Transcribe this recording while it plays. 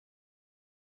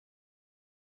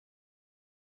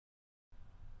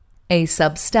A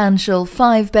substantial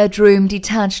 5-bedroom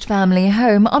detached family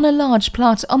home on a large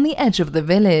plot on the edge of the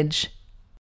village.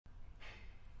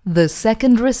 The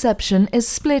second reception is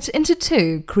split into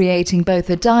two, creating both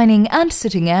a dining and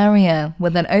sitting area,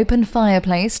 with an open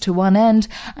fireplace to one end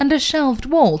and a shelved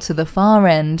wall to the far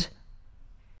end.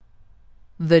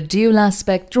 The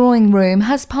dual-aspect drawing room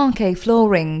has parquet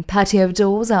flooring, patio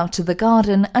doors out to the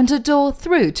garden and a door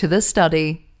through to the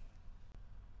study.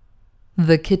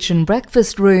 The kitchen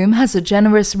breakfast room has a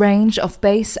generous range of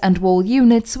base and wall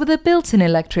units with a built-in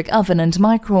electric oven and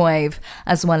microwave,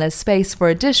 as well as space for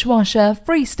a dishwasher,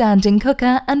 freestanding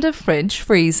cooker and a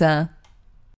fridge-freezer.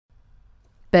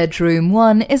 Bedroom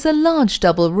 1 is a large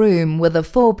double room with a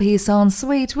 4-piece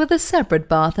ensuite with a separate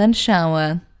bath and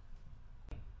shower.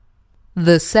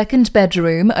 The second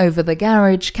bedroom over the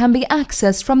garage can be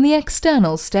accessed from the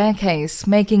external staircase,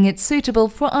 making it suitable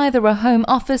for either a home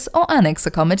office or annex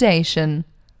accommodation.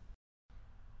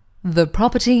 The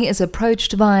property is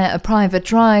approached via a private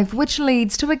drive which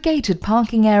leads to a gated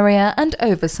parking area and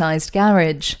oversized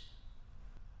garage.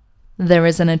 There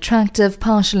is an attractive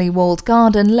partially walled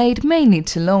garden laid mainly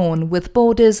to lawn with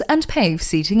borders and paved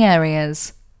seating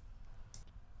areas.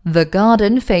 The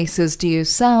garden faces due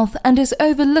south and is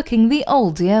overlooking the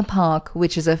Old Deer Park,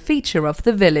 which is a feature of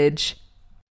the village.